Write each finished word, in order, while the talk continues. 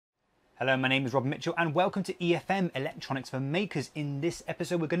Hello, my name is Rob Mitchell and welcome to EFM Electronics for Makers. In this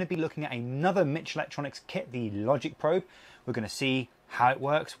episode we're going to be looking at another MitchElectronics kit, the Logic Probe. We're going to see how it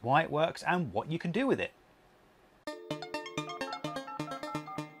works, why it works and what you can do with it.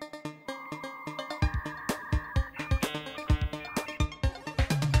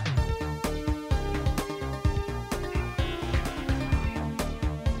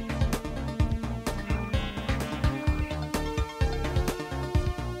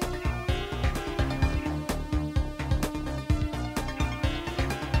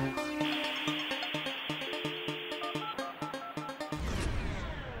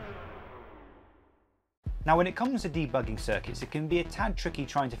 Now when it comes to debugging circuits, it can be a tad tricky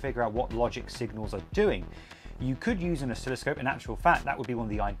trying to figure out what logic signals are doing. You could use an oscilloscope. In actual fact, that would be one of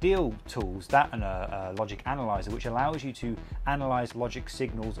the ideal tools, that and a logic analyzer, which allows you to analyze logic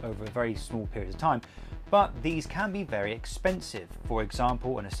signals over a very small period of time. But these can be very expensive. For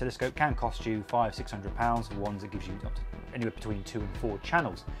example, an oscilloscope can cost you £500–600 for ones that gives you up to anywhere between 2 and 4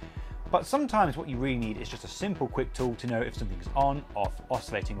 channels. But sometimes what you really need is just a simple quick tool to know if something's on, off,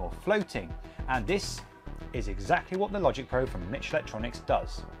 oscillating or floating. And this is exactly what the Logic Probe from MitchElectronics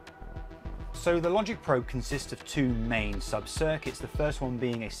does. So the Logic Probe consists of two main sub-circuits, the first one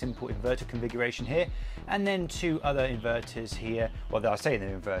being a simple inverter configuration here, and then two other inverters here. Well, I say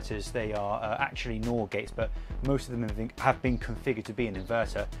they're inverters, they are actually NOR gates, but most of them have been configured to be an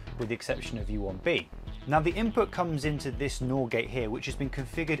inverter, with the exception of U1B. Now the input comes into this NOR gate here, which has been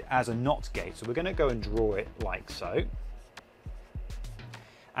configured as a NOT gate, so we're going to go and draw it like so.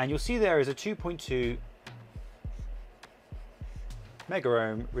 And you'll see there is a 2.2 mega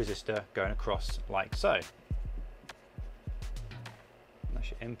ohm resistor going across like so.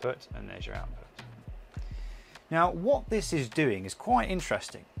 That's your input and there's your output. Now what this is doing is quite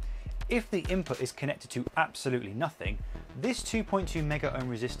interesting. If the input is connected to absolutely nothing, this 2.2 mega ohm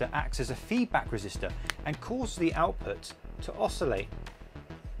resistor acts as a feedback resistor and causes the output to oscillate.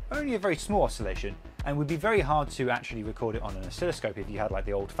 Only a very small oscillation, and would be very hard to actually record it on an oscilloscope if you had like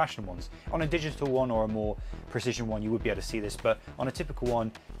the old-fashioned ones. On a digital one or a more precision one, you would be able to see this, but on a typical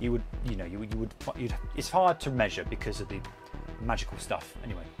one, it's hard to measure because of the magical stuff.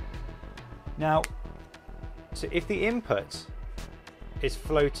 Anyway, now, so if the input is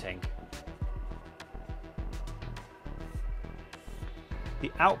floating, the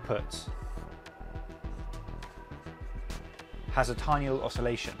output has a tiny little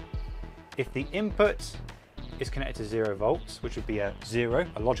oscillation. If the input is connected to 0 volts, which would be a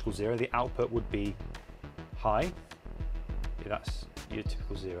logical 0, the output would be high. Yeah, that's your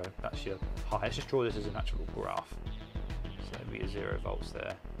typical 0, that's your high. Let's just draw this as an actual graph. So that'd be your 0 volts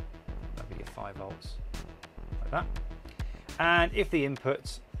there, that'd be your 5 volts, like that. And if the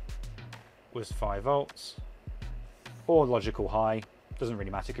input was 5 volts, or logical high, doesn't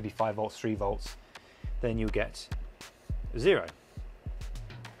really matter, it could be 5 volts, 3 volts, then you get 0.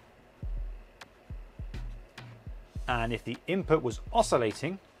 And if the input was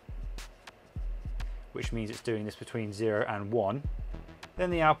oscillating, which means it's doing this between 0 and 1, then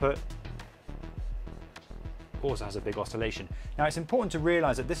the output also has a big oscillation. Now it's important to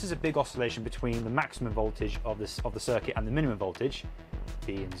realize that this is a big oscillation between the maximum voltage of the circuit and the minimum voltage,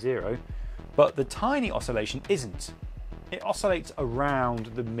 V and 0, but the tiny oscillation isn't. It oscillates around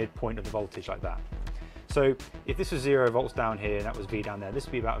the midpoint of the voltage like that. So if this was 0 volts down here and that was V down there, this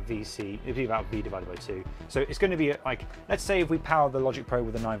would be about VC, it'd be about V divided by 2. So it's going to be like, let's say if we power the Logic Probe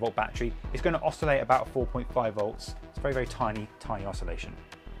with a 9-volt battery, it's going to oscillate about 4.5 volts. It's a very, very tiny, tiny oscillation.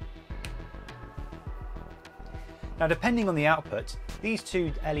 Now depending on the output, these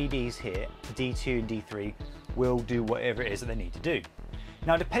two LEDs here, D2 and D3, will do whatever it is that they need to do.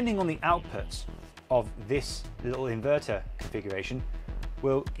 Now depending on the output of this little inverter configuration,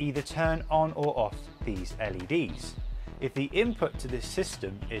 will either turn on or off these LEDs. If the input to this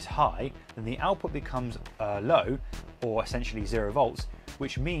system is high, then the output becomes low, or essentially 0 volts,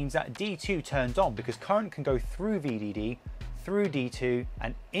 which means that D2 turns on because current can go through VDD, through D2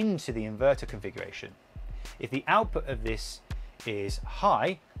 and into the inverter configuration. If the output of this is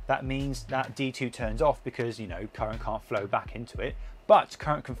high, that means that D2 turns off because, current can't flow back into it, but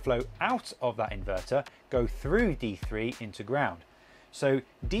current can flow out of that inverter, go through D3 into ground. So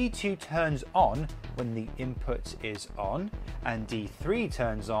D2 turns on when the input is on, and D3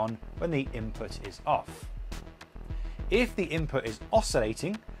 turns on when the input is off. If the input is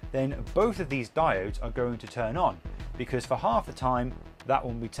oscillating, then both of these diodes are going to turn on, because for half the time that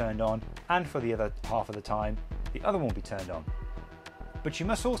one will be turned on, and for the other half of the time the other one will be turned on. But you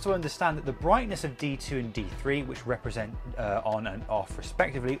must also understand that the brightness of D2 and D3, which represent on and off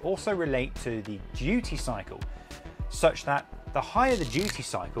respectively, also relate to the duty cycle, such that The higher the duty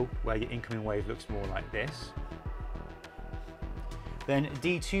cycle, where your incoming wave looks more like this, then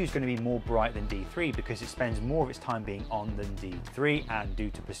D2 is going to be more bright than D3 because it spends more of its time being on than D3, and due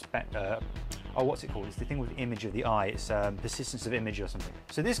to what's it called? It's the thing with the image of the eye. It's persistence of image or something.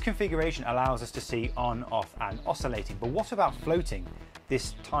 So this configuration allows us to see on, off, and oscillating. But what about floating?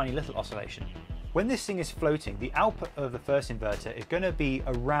 This tiny little oscillation. When this thing is floating, the output of the first inverter is going to be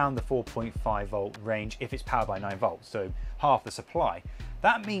around the 4.5 volt range if it's powered by 9 volts, so half the supply.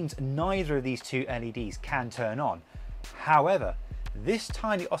 That means neither of these two LEDs can turn on. However, this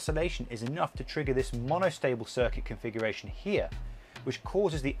tiny oscillation is enough to trigger this monostable circuit configuration here, which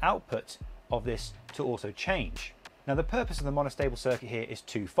causes the output of this to also change. Now, the purpose of the monostable circuit here is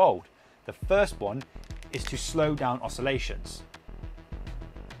twofold. The first one is to slow down oscillations.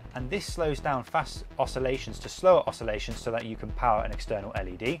 And this slows down fast oscillations to slower oscillations so that you can power an external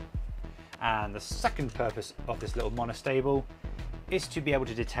LED. And the second purpose of this little monostable is to be able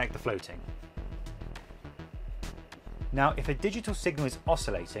to detect the floating. Now, if a digital signal is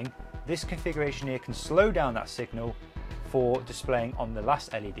oscillating, this configuration here can slow down that signal for displaying on the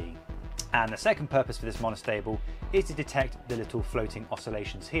last LED. And the second purpose for this monostable is to detect the little floating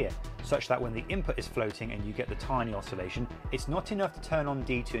oscillations here, such that when the input is floating and you get the tiny oscillation, it's not enough to turn on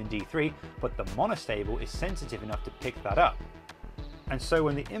D2 and D3, but the monostable is sensitive enough to pick that up. And so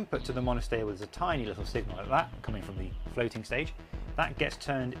when the input to the monostable is a tiny little signal like that, coming from the floating stage, that gets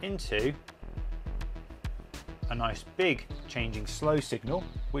turned into a nice big changing slow signal,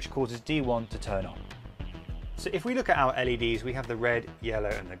 which causes D1 to turn on. So if we look at our LEDs, we have the red, yellow,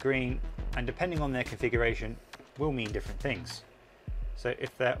 and the green, and depending on their configuration, will mean different things. So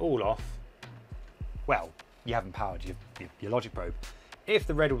if they're all off, well, you haven't powered your Logic Probe. If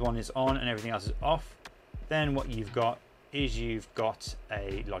the red one is on and everything else is off, then what you've got is you've got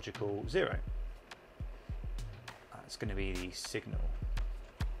a logical 0. That's going to be the signal.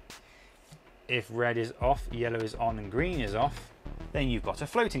 If red is off, yellow is on, and green is off, then you've got a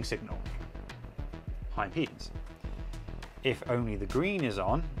floating signal, high impedance. If only the green is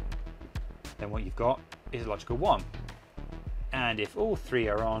on, then what you've got is logical 1. And if all three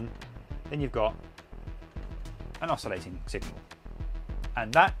are on, then you've got an oscillating signal.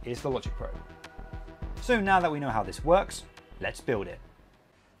 And that is the Logic Probe. So now that we know how this works, let's build it.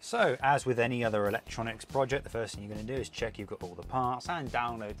 So as with any other electronics project, the first thing you're going to do is check you've got all the parts and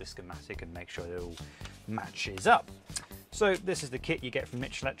download the schematic and make sure it all matches up. So this is the kit you get from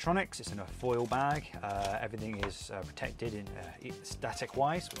MitchElectronics. It's in a foil bag. Everything is protected in static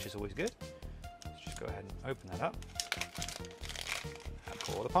wise, which is always good. Let's just go ahead and open that up and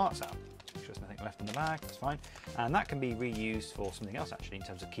pull all the parts out. Make sure there's nothing left in the bag, that's fine. And that can be reused for something else actually in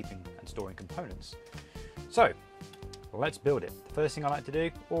terms of keeping and storing components. So let's build it. The first thing I like to do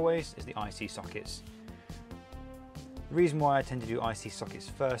always is the IC sockets. The reason why I tend to do IC sockets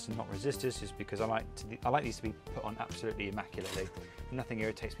first and not resistors is because I like these to be put on absolutely immaculately. Nothing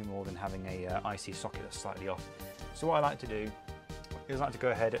irritates me more than having a IC socket that's slightly off. So what I like to do is I like to go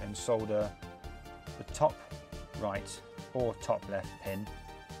ahead and solder the top right or top left pin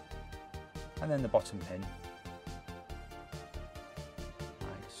and then the bottom pin,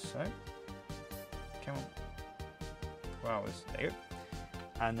 like so. Come on. Wow, there you go.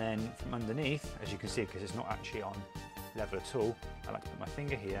 And then from underneath, as you can see, because it's not actually on level at all, I like to put my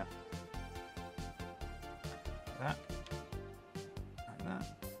finger here, like that,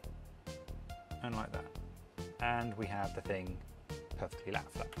 and like that. And we have the thing perfectly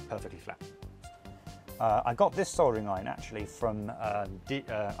flat. I got this soldering iron actually from, I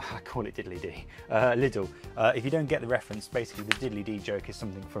call it Diddly D, Lidl. If you don't get the reference, basically the Diddly D joke is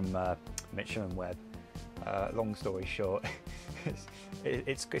something from Michelin Web. Long story short,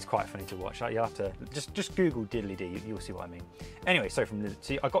 it's quite funny to watch. You'll have to just Google Diddly D, you'll see what I mean. Anyway, so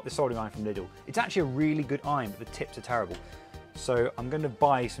I got this soldering iron from Lidl. It's actually a really good iron, but the tips are terrible. So I'm going to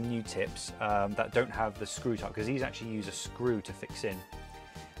buy some new tips that don't have the screw type, because these actually use a screw to fix in.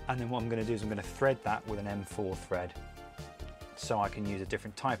 And then what I'm going to do is I'm going to thread that with an M4 thread, so I can use a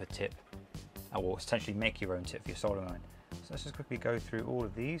different type of tip, or essentially make your own tip for your soldering iron. So let's just quickly go through all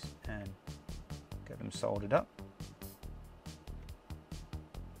of these and get them soldered up.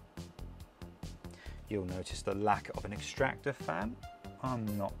 You'll notice the lack of an extractor fan.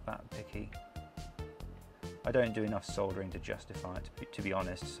 I'm not that picky. I don't do enough soldering to justify it, to be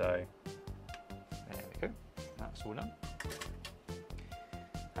honest, so there we go, that's all done.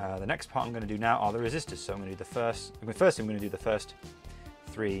 The next part I'm going to do now are the resistors, so I'm going to do the first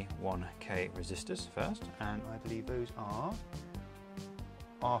 3 1K resistors first, and I believe those are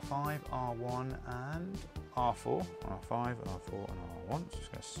R5, R1 and R4, R5, R4 and R1, so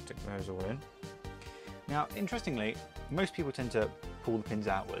just going to stick those all in. Now interestingly, most people tend to pull the pins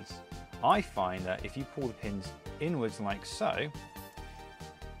outwards. I find that if you pull the pins inwards like so,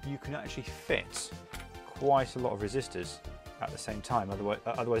 you can actually fit quite a lot of resistors at the same time.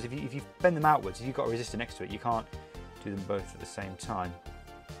 Otherwise if you bend them outwards, if you've got a resistor next to it, you can't do them both at the same time.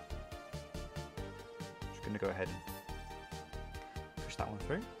 Just going to go ahead and push that one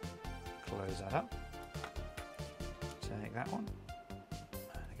through, close that up, take that one,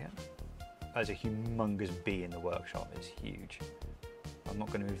 and again. There's a humongous bee in the workshop, it's huge. I'm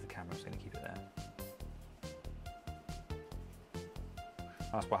not going to move the camera, I'm just going to keep it there.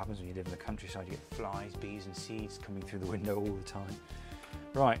 That's what happens when you live in the countryside, you get flies, bees and seeds coming through the window all the time.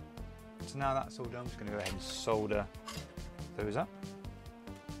 Right, so now that's all done, I'm just going to go ahead and solder those up.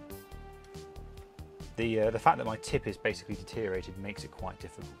 The fact that my tip is basically deteriorated makes it quite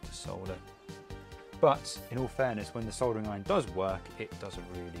difficult to solder. But in all fairness, when the soldering iron does work, it does a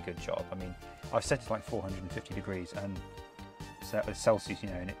really good job. I mean, I've set it to like 450 degrees and Celsius, you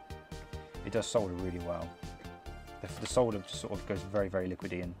know, and it does solder really well. The solder just sort of goes very, very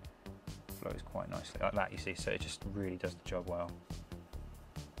liquidy and flows quite nicely like that, you see, so it just really does the job well.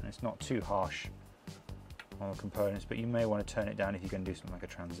 And it's not too harsh on the components, but you may want to turn it down if you're going to do something like a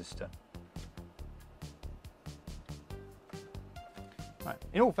transistor. Right.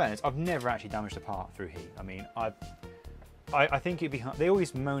 In all fairness, I've never actually damaged a part through heat. I mean, I think it'd be, they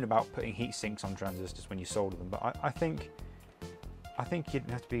always moan about putting heat sinks on transistors when you solder them, but I think you'd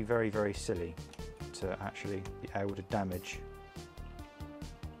have to be very, very silly to actually be able to damage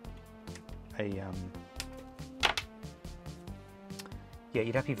a yeah,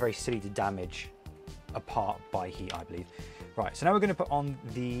 you'd have to be very silly to damage a part by heat, I believe. Right, so now we're going to put on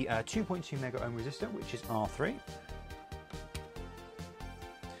the 2.2 mega ohm resistor, which is R3.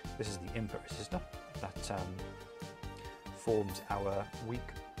 This is the input resistor that forms our weak,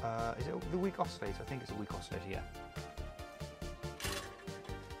 is it the weak oscillator? I think it's a weak oscillator, yeah.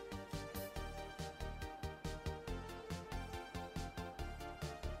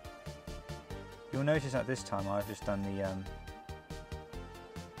 You'll notice at this time I've just done the,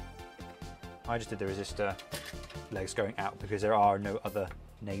 I just did the resistor legs going out because there are no other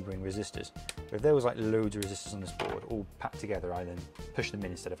neighbouring resistors. But if there was like loads of resistors on this board all packed together, I then push them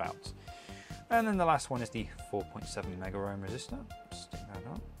in instead of out. And then the last one is the 4.7 mega ohm resistor. Stick that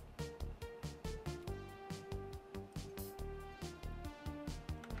on.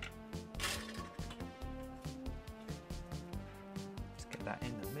 Let's get that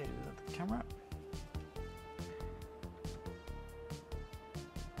in the middle of the camera.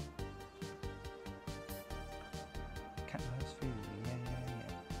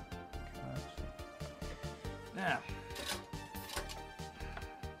 Now,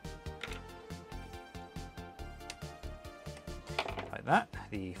 like that,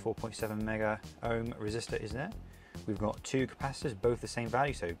 the 4.7 mega ohm resistor is there. We've got two capacitors, both the same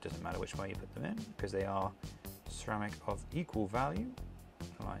value, so it doesn't matter which way you put them in because they are ceramic of equal value,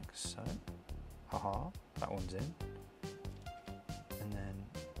 like so. Haha, that one's in. And then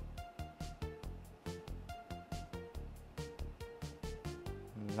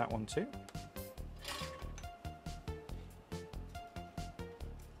that one too.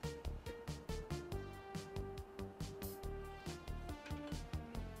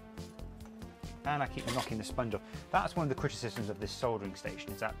 And I keep knocking the sponge off. That's one of the criticisms of this soldering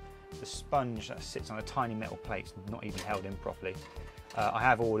station, is that the sponge that sits on a tiny metal plate is not even held in properly. I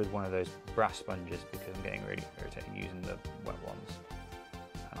have ordered one of those brass sponges because I'm getting really irritated using the wet ones.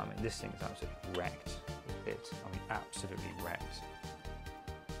 And I mean, this thing is absolutely wrecked. This bit, I mean, absolutely wrecked.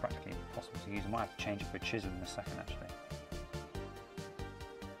 Practically impossible to use. I might have to change it for a chisel in a second, actually.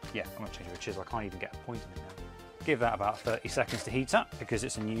 Yeah, I'm going to change it for a chisel. I can't even get a point in it now. Give that about 30 seconds to heat up because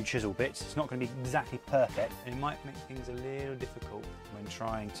it's a new chisel bit. It's not going to be exactly perfect. It might make things a little difficult when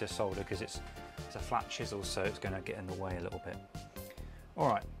trying to solder because it's a flat chisel, so it's going to get in the way a little bit. All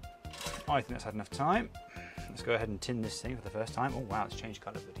right, I think that's had enough time. Let's go ahead and tin this thing for the first time. Oh wow, it's changed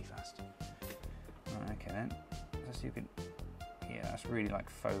colour pretty fast. Okay then, so you can, yeah, that's really like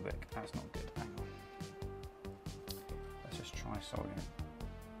phobic. That's not good. Hang on. Let's just try soldering it.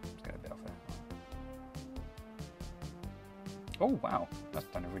 Let's get a bit off there. Oh wow, that's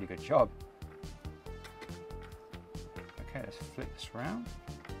done a really good job. Okay, let's flip this around.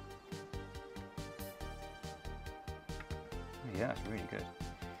 Yeah, that's really good.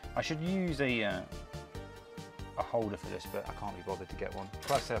 I should use a holder for this, but I can't be bothered to get one.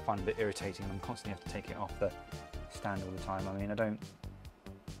 Plus I find it a bit irritating and I'm constantly have to take it off the stand all the time. I mean,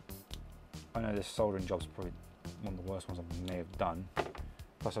 I know this soldering job's probably one of the worst ones I may have done.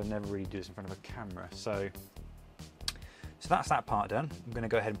 Plus I never really do this in front of a camera, so that's that part done. I'm going to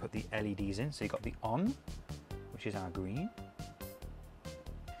go ahead and put the LEDs in. So you've got the on, which which is our green.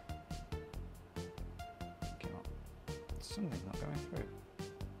 Come on. Something's not going through.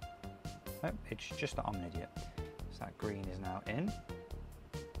 Nope, it's just that I'm an idiot. So that green is now in.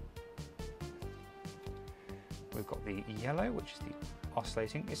 We've got the yellow, which is the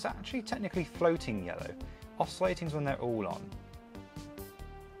oscillating. It's actually technically floating yellow. Oscillating is when they're all on.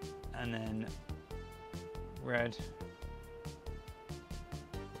 And then red,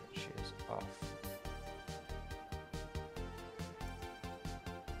 which is off.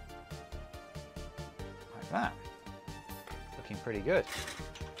 Like that. Looking pretty good.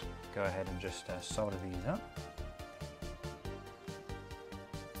 Go ahead and just solder these up.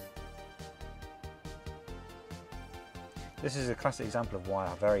 This is a classic example of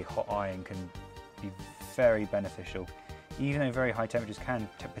why a very hot iron can be very beneficial. Even though very high temperatures can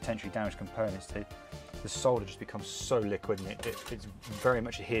potentially damage components, the solder just becomes so liquid and it very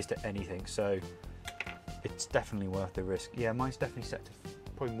much adheres to anything, so it's definitely worth the risk. Yeah, mine's definitely set to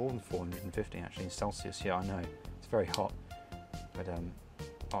probably more than 450 actually in Celsius. Yeah, I know, it's very hot, but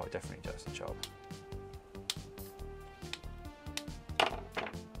oh, it definitely does the job.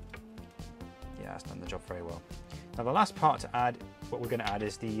 Yeah, that's done the job very well. Now the last part to add, what we're going to add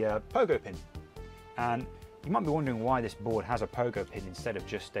is the pogo pin. And you might be wondering why this board has a pogo pin instead of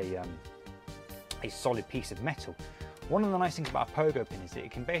just a solid piece of metal. One of the nice things about a pogo pin is that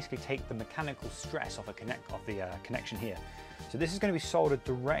it can basically take the mechanical stress off the connection here. So this is going to be soldered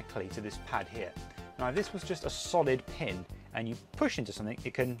directly to this pad here. Now if this was just a solid pin and you push into something,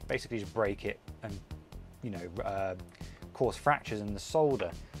 it can basically just break it and, you know, cause fractures in the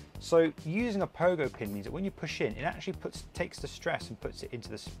solder. So using a pogo pin means that when you push in, it actually takes the stress and puts it into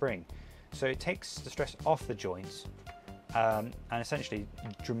the spring. So it takes the stress off the joints and essentially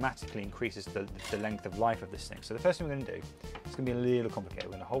dramatically increases the length of life of this thing. So the first thing we're going to do, it's going to be a little complicated.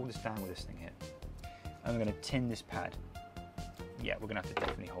 We're going to hold this down with this thing here. And we're going to tin this pad. Yeah, we're going to have to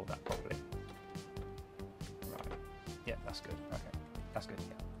definitely hold that properly. Right. Yeah, that's good. Okay, that's good.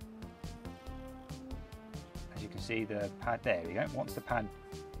 Yeah. As you can see, the pad, there we go. Once the pad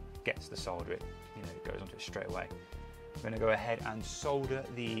gets the solder, it goes onto it straight away. We're going to go ahead and solder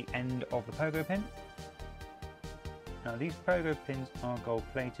the end of the pogo pin. Now these pogo pins are gold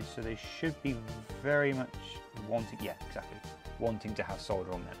plated, so they should be very much wanting to have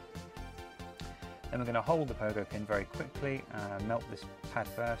solder on them. Then we're going to hold the pogo pin very quickly, melt this pad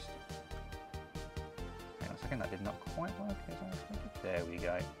first. Hang on a second, that did not quite work as I expected. There we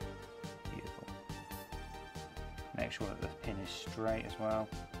go. Beautiful. Make sure that the pin is straight as well.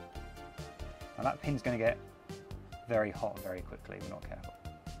 Now that pin's going to get very hot very quickly if we're not careful.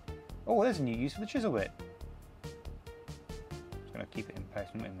 Oh, there's a new use for the chisel bit. Just going to keep it in place.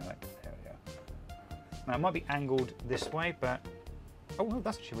 There we go. Now it might be angled this way, but oh no,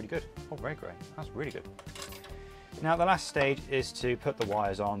 that's actually really good. Oh, very great. That's really good. Now the last stage is to put the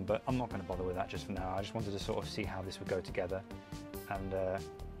wires on, but I'm not going to bother with that just for now. I just wanted to sort of see how this would go together, and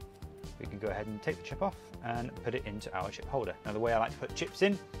we can go ahead and take the chip off and put it into our chip holder. Now the way I like to put chips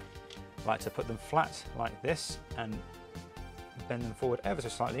in, I like to put them flat like this and bend them forward ever so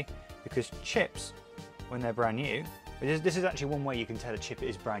slightly, because chips, when they're brand new, this is actually one way you can tell a chip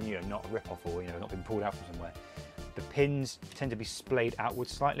is brand new and not a rip-off or not been pulled out from somewhere. The pins tend to be splayed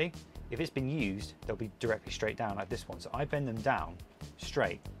outwards slightly. If it's been used, they'll be directly straight down like this one. So I bend them down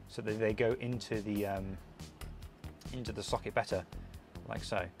straight so that they go into the socket better, like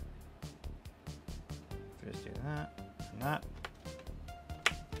so. Just do that and that.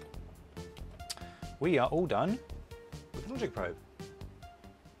 We are all done with the Logic Probe.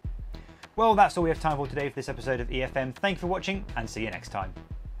 Well, that's all we have time for today for this episode of EFM. Thank you for watching and see you next time.